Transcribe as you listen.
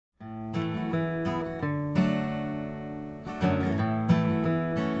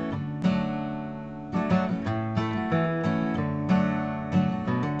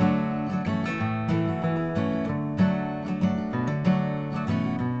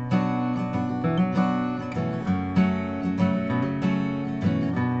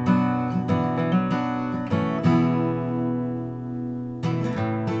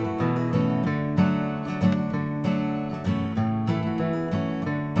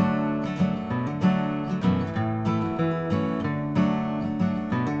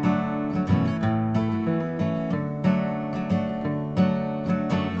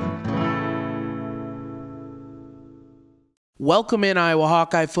Welcome in, Iowa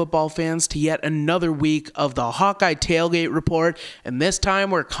Hawkeye football fans, to yet another week of the Hawkeye Tailgate Report, and this time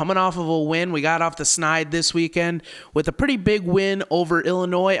we're coming off of a win. We got off the snide this weekend with a pretty big win over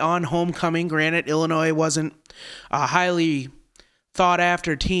Illinois on homecoming. Granted, Illinois wasn't a highly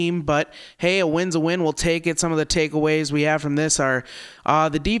thought-after team, but hey, a win's a win. We'll take it. Some of the takeaways we have from this are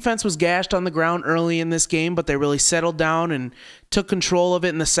the defense was gashed on the ground early in this game, but they really settled down and took control of it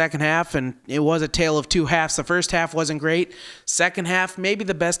in the second half, and it was a tale of two halves. The first half wasn't great. Second half, maybe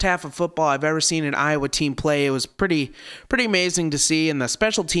the best half of football I've ever seen an Iowa team play. It was pretty amazing to see, and the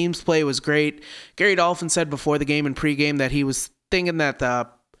special teams play was great. Gary Dolphin said before the game and pregame that he was thinking that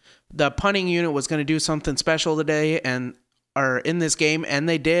the punting unit was going to do something special today, or in this game, and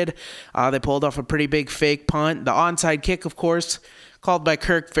they did. They pulled off a pretty big fake punt. The onside kick, of course, called by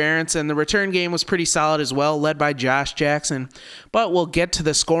Kirk Ferentz, and the return game was pretty solid as well, led by Josh Jackson. But we'll get to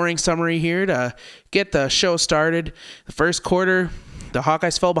the scoring summary here to get the show started. The first quarter, the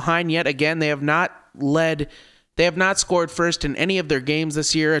Hawkeyes fell behind yet again. They have not scored first in any of their games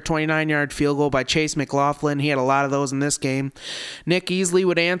this year. A 29-yard field goal by Chase McLaughlin. He had a lot of those in this game. Nick Easley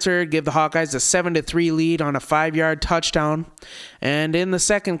would answer, give the Hawkeyes a 7-3 lead on a 5-yard touchdown. And in the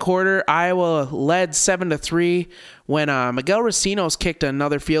second quarter, Iowa led 7-3 when Miguel Racinos kicked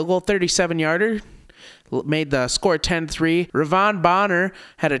another field goal, 37-yarder. Made the score 10-3. Ravon Bonner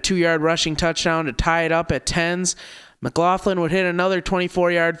had a 2-yard rushing touchdown to tie it up at 10s. McLaughlin would hit another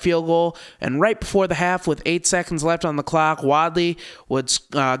 24-yard field goal, and right before the half, with 8 seconds left on the clock, Wadley would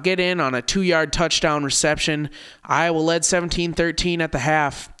get in on a 2-yard touchdown reception. Iowa led 17-13 at the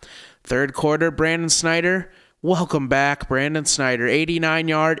half. Third quarter, Brandon Snyder. Welcome back, Brandon Snyder.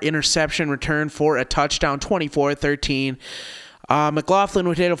 89-yard interception return for a touchdown, 24-13. McLaughlin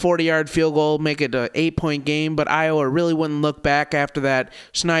would hit a 40-yard field goal, make it an 8-point game, but Iowa really wouldn't look back after that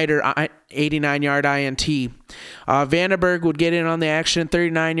Snyder 89-yard INT. Vandenberg would get in on the action,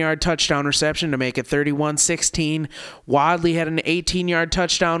 39-yard touchdown reception to make it 31-16. Wadley had an 18-yard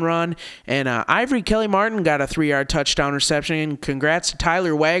touchdown run, and Ivory Kelly-Martin got a 3-yard touchdown reception. And congrats to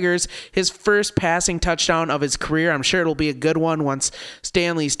Tyler Waggers, his first passing touchdown of his career. I'm sure it'll be a good one once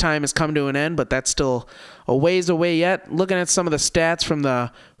Stanley's time has come to an end, but that's still a ways away yet. Looking at some of the stats from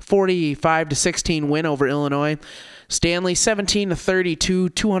the 45-16 win over Illinois, Stanley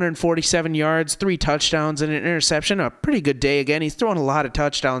 17-32, 247 yards, 3 touchdowns, and an interception. A pretty good day again. He's throwing a lot of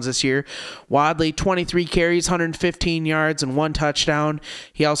touchdowns this year. Wadley 23 carries, 115 yards, and 1 touchdown.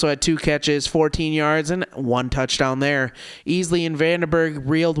 He also had 2 catches, 14 yards, and 1 touchdown there. Easley and Vandenberg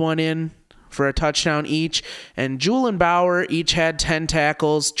reeled one in for a touchdown each, and Jewell and Bauer each had 10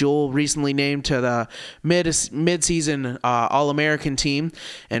 tackles. Jewell recently named to the mid-season All-American team,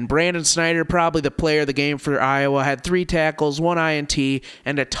 and Brandon Snyder, probably the player of the game for Iowa, had 3 tackles, 1 INT,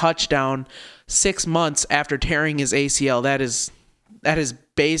 and a touchdown 6 months after tearing his ACL. That is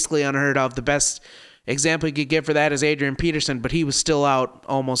basically unheard of. The best example you could give for that is Adrian Peterson, but he was still out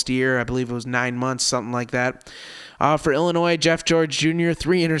almost a year. I believe it was 9 months, something like that. For Illinois, Jeff George Jr.,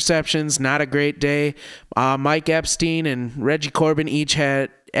 3 interceptions, not a great day. Mike Epstein and Reggie Corbin each had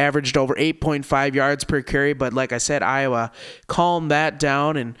averaged over 8.5 yards per carry, but like I said, Iowa calmed that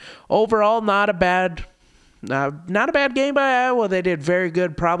down, and overall, not a bad game by Iowa. They did very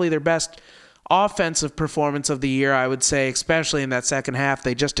good, probably their best offensive performance of the year, I would say, especially in that second half.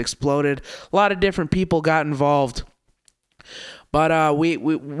 They just exploded. A lot of different people got involved. But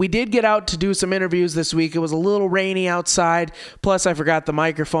we did get out to do some interviews this week. It was a little rainy outside. Plus, I forgot the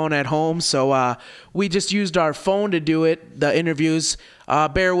microphone at home, so we just used our phone to do it, the interviews.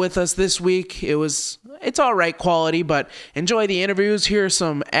 Bear with us this week. It's all right quality, but enjoy the interviews. Here are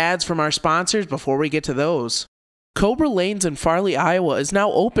some ads from our sponsors before we get to those. Cobra Lanes in Farley, Iowa is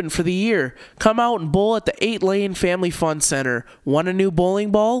now open for the year. Come out and bowl at the 8-Lane Family Fun Center. Want a new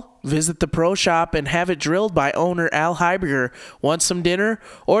bowling ball? Visit the pro shop and have it drilled by owner Al Heiberger. Want some dinner?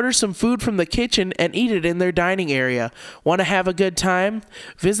 Order some food from the kitchen and eat it in their dining area. Want to have a good time?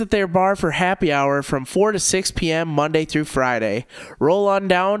 Visit their bar for happy hour from 4 to 6 p.m. Monday through Friday. Roll on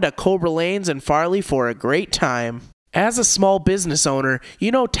down to Cobra Lanes in Farley for a great time. As a small business owner, you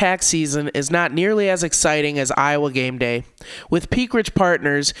know tax season is not nearly as exciting as Iowa game day. With Peak Ridge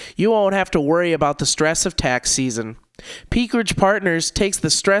Partners, you won't have to worry about the stress of tax season. Peak Ridge Partners takes the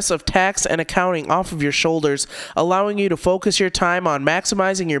stress of tax and accounting off of your shoulders, allowing you to focus your time on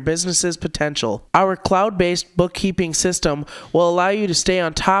maximizing your business's potential. Our cloud-based bookkeeping system will allow you to stay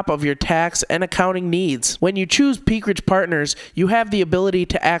on top of your tax and accounting needs. When you choose Peak Ridge Partners, you have the ability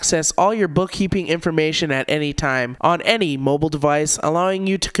to access all your bookkeeping information at any time, on any mobile device, allowing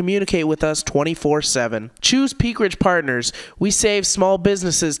you to communicate with us 24/7. Choose Peak Ridge Partners. We save small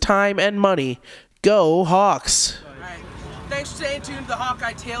businesses time and money. Go Hawks! Thanks for staying tuned to the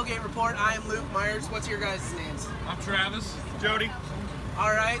Hawkeye Tailgate Report. I am Luke Myers. What's your guys' names? I'm Travis. Jody. All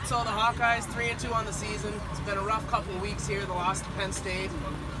right, so the Hawkeyes 3-2 on the season. It's been a rough couple of weeks here. The loss to Penn State,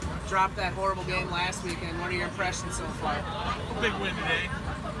 dropped that horrible game last weekend. What are your impressions so far? A big win today.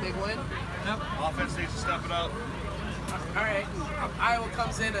 Big win? Yep. Offense needs to step it up. All right, Iowa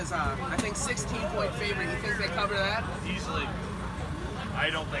comes in as I think 16-point favorite. You think they cover that? Easily. I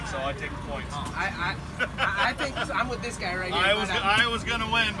don't think so. I take the points. I think I'm with this guy right here. I was going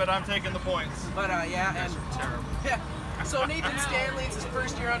to win, but I'm taking the points. But yeah, and Terrible. yeah. So Nathan Stanley, it's his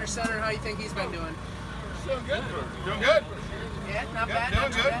first year under center. How do you think he's been doing? Doing good. Doing good. Yeah, not bad.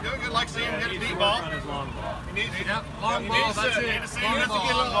 Doing good. Doing good. Like seeing him get a deep ball. Long Yep. ball, that's it. Need to see him get a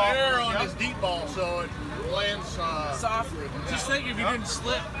little air on his deep ball so it lands Softly. Just think if he didn't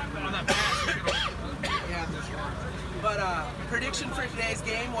slip on that pass. Yeah. But prediction for today's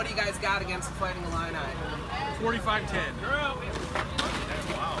game, what do you guys got against the Fighting Illini? 45-10.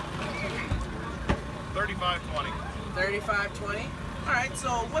 Wow. 35-20. 35-20. All right, so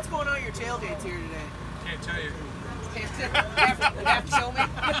what's going on at your tailgates here today? Can't tell you. You have to show me?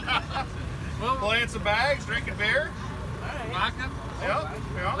 Well, Playing some bags, drinking beer. All right. vodka, Yeah.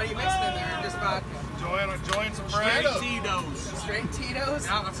 What are you mixing in there? Just vodka? Enjoying some straight friends. Tito's. Straight Tito's?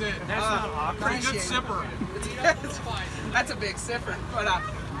 Yeah, that's it. Pretty good sipper. That's a big sipper. But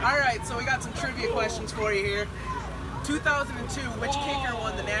all right, so we got some trivia questions for you here. 2002, which kicker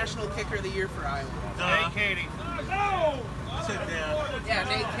won the National Kicker of the Year for Iowa? Hey, Katie. Sit down. Yeah,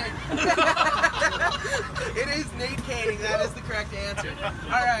 Nate Kading. It is Nate Kading. That is the correct answer.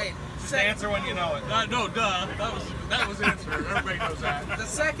 All right. Just answer when you know it. No, duh. That was the answer. Everybody knows that. The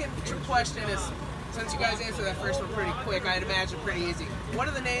second question is, since you guys answered that first one pretty quick, I'd imagine pretty easy. What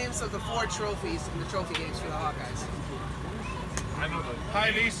are the names of the 4 trophies in the trophy games for the Hawkeyes? I know that.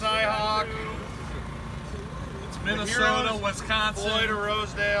 Hy-Vee, Cyhawk, Minnesota, Heroes, Wisconsin, Floyd of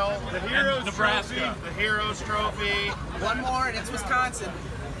Rosedale, the Heroes Nebraska. Trophy, the Heroes Trophy, One more, and it's Wisconsin.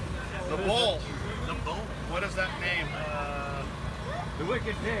 the Bull. the Bowl. What is that name? The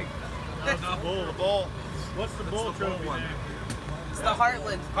Wicked Pig. The Bowl. The Bull. What's the Bull Trophy one. name? It's the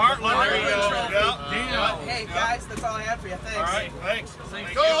Heartland. Heartland. There you go. Trophy. Yep. Damn. Hey, guys, that's all I have for you. Thanks. All right. Thanks.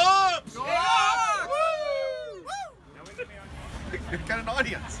 Thank Go you. Hawks! Go Hawks! Good kind of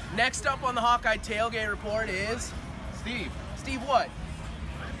audience. Next up on the Hawkeye Tailgate Report is Steve. Steve what?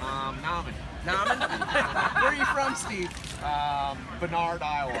 Nauman. Nauman? Where are you from, Steve? Bernard,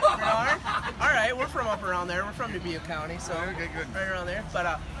 Iowa. Bernard? All right, we're from up around there. We're from Dubuque County, so Okay, good. right around there.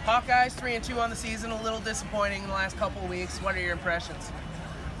 But Hawkeyes 3-2 on the season, a little disappointing in the last couple of weeks. What are your impressions?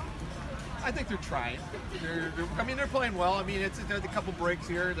 I think they're trying. They're playing well. I mean, there's a couple breaks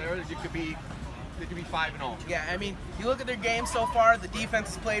here, there. They could be 5-0. Yeah, I mean, you look at their game so far, the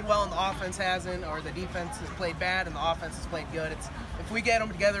defense has played well and the offense hasn't, or the defense has played bad and the offense has played good. If we get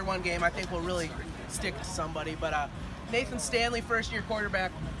them together one game, I think we'll really stick to somebody. But Nathan Stanley, first-year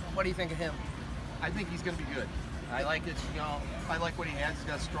quarterback, what do you think of him? I think he's going to be good. I like it. I like what he has. He's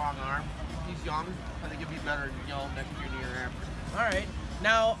got a strong arm. He's young. I think he'll be better, next year and the year after. All right.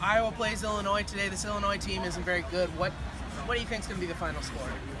 Now, Iowa plays Illinois today. This Illinois team isn't very good. What do you think is going to be the final score?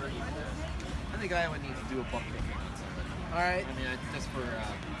 I think Iowa needs to do a buck kick against somebody. All right. I mean, just for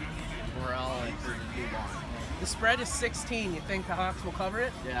morale and for move on. The spread is 16. You think the Hawks will cover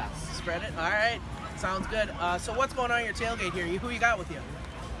it? Yeah. Spread it? All right. Sounds good. So what's going on at your tailgate here? Who you got with you?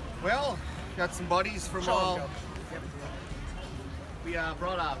 Well, got some buddies from Show 'em, all. Joe. We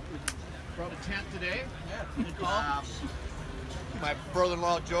brought a tent today. Yeah. Good call. My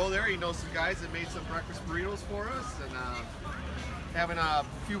brother-in-law Joe there, he knows some guys that made some breakfast burritos for us, and having a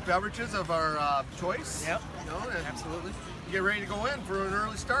few beverages of our choice. Yep. And Absolutely. get ready to go in for an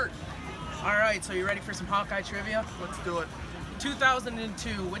early start. All right. So you ready for some Hawkeye trivia? Let's do it. 2002,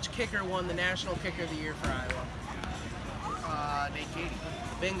 which kicker won the National Kicker of the Year for Iowa? Nate Kading.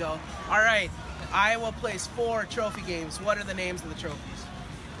 Bingo. All right. Iowa plays 4 trophy games. What are the names of the trophies?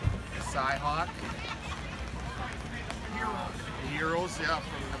 Cyhawk. Heroes, yeah,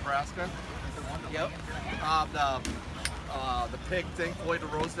 from Nebraska. Yep. The pig thing, Floyd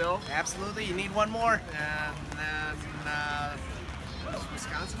of Rosedale. Absolutely. You need one more. And then, does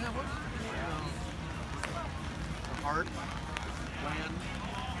Wisconsin have one?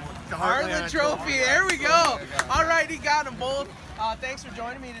 The Heartland Trophy. There we go. All right, he got them both. Thanks for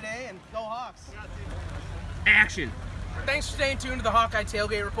joining me today, and go Hawks. Action. Thanks for staying tuned to the Hawkeye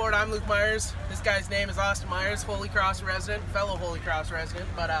Tailgate Report. I'm Luke Myers. This guy's name is Austin Myers, Holy Cross resident, fellow Holy Cross resident,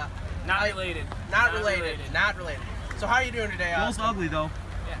 but Not related. Not related. So how are you doing today, Both Austin? ugly though.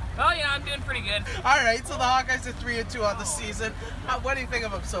 Yeah. Oh yeah, I'm doing pretty good. All right, so the Hawkeyes are 3-2 on the season. What do you think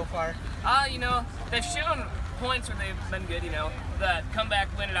of them so far? You know, they've shown points where they've been good, you know. That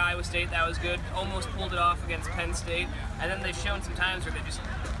comeback win at Iowa State, that was good. Almost pulled it off against Penn State. And then they've shown some times where they just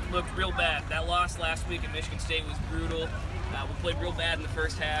looked real bad. That loss last week at Michigan State was brutal. We played real bad in the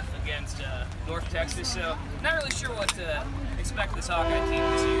first half against North Texas, so not really sure what to expect this Hawkeye team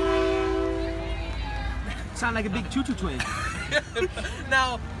this year. Sound like a big choo-choo twin.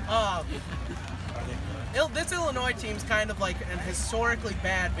 Now, this Illinois team's kind of like an historically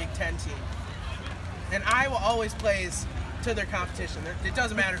bad Big Ten team. And Iowa always plays to their competition. It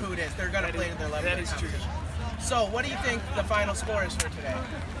doesn't matter who it is. They're going to play to their level. That is true. So what do you think the final score is for today?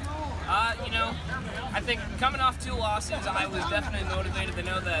 You know, I think coming off 2 losses, I was definitely motivated to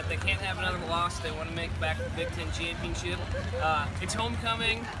know that they can't have another loss. They want to make back the Big Ten championship. It's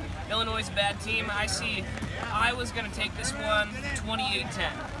homecoming. Illinois is a bad team. I see Iowa's going to take this one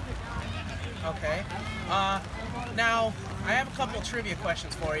 28-10. Okay. Now, I have a couple of trivia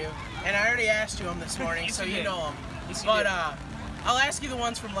questions for you, and I already asked you them this morning, so you know them. But I'll ask you the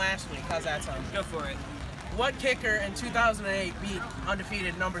ones from last week. How's that sound? Go for it. What kicker in 2008 beat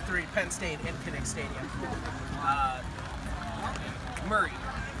undefeated number 3 Penn State in Kinnick Stadium? Murray.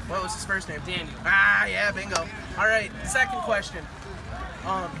 What was his first name? Daniel. Ah, yeah, bingo. All right, second question.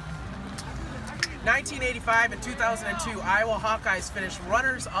 1985 and 2002, Iowa Hawkeyes finished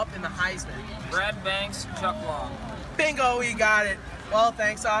runners-up in the Heisman. Brad Banks, Chuck Long. Bingo, we got it. Well,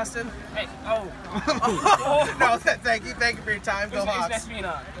 thanks, Austin. Hey, No, thank you for your time. Go Hawks. Nice being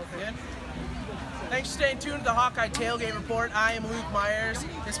on. Good. Thanks for staying tuned to the Hawkeye Tailgate Report. I am Luke Myers.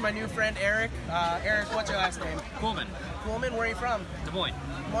 This is my new friend, Eric. Eric, what's your last name? Coolman. Coolman, where are you from? Des Moines.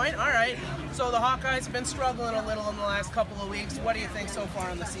 Des Moines? All right. So the Hawkeyes have been struggling a little in the last couple of weeks. What do you think so far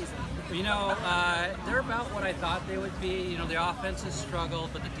in the season? You know, they're about what I thought they would be. You know, the offense has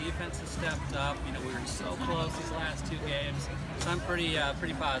struggled, but the defense has stepped up. You know, we were so close these last 2 games. So I'm pretty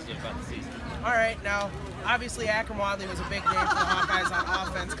positive about the season. All right. Now, obviously, Akram Wadley was a big name for the Hawkeyes on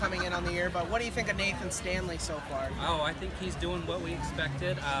offense coming in on the year, but what do you think of Nathan Stanley so far? Oh, I think he's doing what we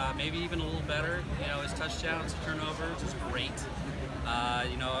expected, maybe even a little better. You know, his touchdowns, turnovers is great.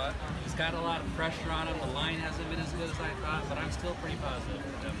 You know, he's got a lot of pressure on him. The line hasn't been as good as I thought, but I'm still pretty positive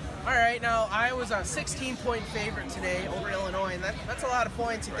with him. All right, now Iowa's a 16-point favorite today over Illinois, and that's a lot of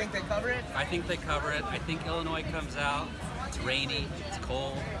points. You think they cover it? I think they cover it. I think Illinois comes out. It's rainy. It's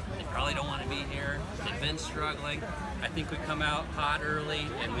cold. They probably don't want to be here. They've been struggling. I think we come out hot early,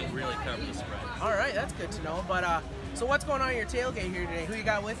 and we really cover the spread. All right, that's good to know. But so what's going on at your tailgate here today? Who you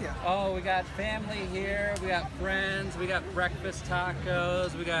got with you? Oh, we got family here. We got friends. We got breakfast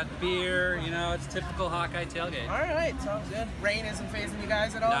tacos. We got beer. You know, it's typical Hawkeye tailgate. All right, sounds good. Rain isn't phasing you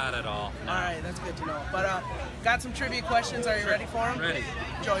guys at all? Not at all. No. All right, that's good to know. But got some trivia questions. Are you ready for them? Ready.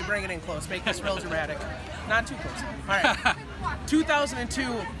 Joey, bring it in close. Make this real dramatic. Not too close. All right. 2002,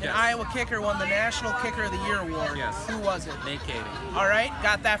 an Iowa kicker won the National Kicker of the Year award. Yes. Who was it? Nate Katie. All right,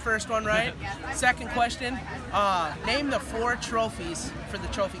 got that first one right. Second question, name the 4 trophies for the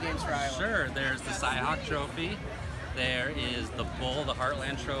trophy games for Iowa. Sure, there's the Cy-Hawk Trophy. There is the Bull, the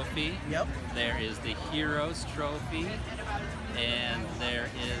Heartland Trophy. Yep. There is the Heroes Trophy. And there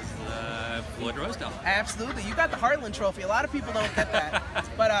is the Floyd Rosedale. Absolutely. You got the Heartland Trophy. A lot of people don't get that.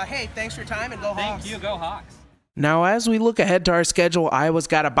 But hey, thanks for your time and go Hawks. Thank you. Go Hawks. Now, as we look ahead to our schedule, Iowa's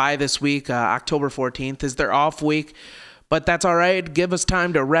got a bye this week. October 14th is their off week. But that's all right. Give us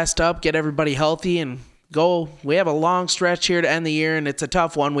time to rest up, get everybody healthy, and go. We have a long stretch here to end the year, and it's a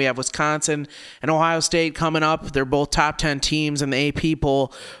tough one. We have Wisconsin and Ohio State coming up. They're both top 10 teams in the AP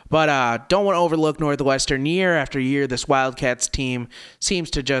poll. But don't want to overlook Northwestern. Year after year, this Wildcats team seems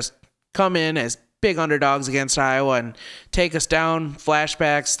to just come in as big underdogs against Iowa and take us down.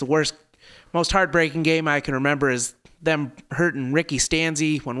 Flashbacks, the most heartbreaking game I can remember is them hurting Ricky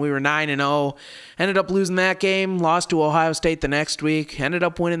Stanzi when we were 9-0. Ended up losing that game, lost to Ohio State the next week, ended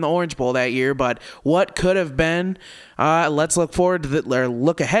up winning the Orange Bowl that year. But what could have been? Let's look forward to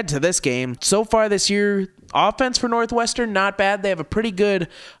look ahead to this game. So far this year, offense for Northwestern, not bad. They have a pretty good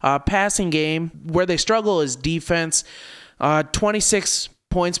passing game. Where they struggle is defense. 26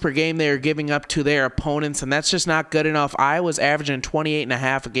 points per game they are giving up to their opponents, and that's just not good enough. Iowa's averaging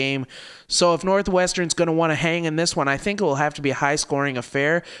 28.5 a game. So if Northwestern's going to want to hang in this one, I think it will have to be a high-scoring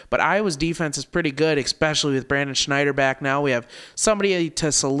affair. But Iowa's defense is pretty good, especially with Brandon Schneider back now. We have somebody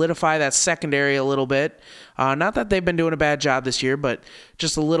to solidify that secondary a little bit. Not that they've been doing a bad job this year, but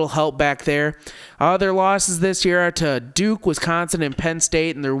just a little help back there. Their losses this year are to Duke, Wisconsin, and Penn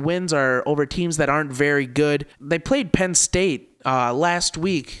State, and their wins are over teams that aren't very good. They played Penn State last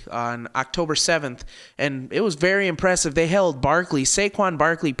week on October 7th, and it was very impressive. They held Saquon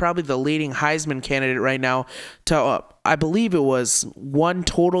Barkley, probably the leading Heisman candidate right now, to I believe it was 1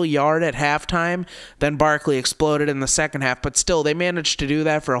 total yard at halftime. Then Barkley exploded in the second half. But still, they managed to do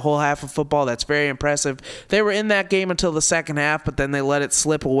that for a whole half of football. That's very impressive. They were in that game until the second half, but then they let it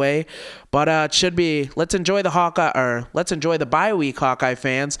slip away. But it should be. Let's enjoy the bye week, Hawkeye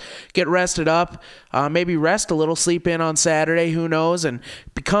fans. Get rested up. Maybe rest a little, sleep in on Saturday. Who knows? And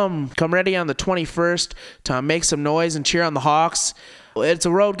come ready on the 21st to make some noise and cheer on the Hawks. It's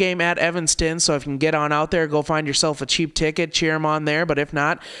a road game at Evanston, so if you can get on out there, go find yourself a cheap ticket, cheer them on there. But if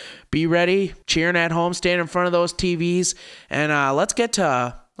not, be ready, cheering at home, stand in front of those TVs, and let's get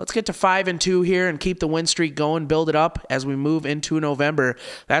to 5-2 here and keep the win streak going, build it up as we move into November.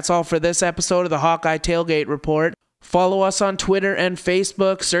 That's all for this episode of the Hawkeye Tailgate Report. Follow us on Twitter and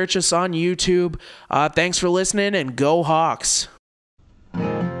Facebook. Search us on YouTube. Thanks for listening, and go Hawks.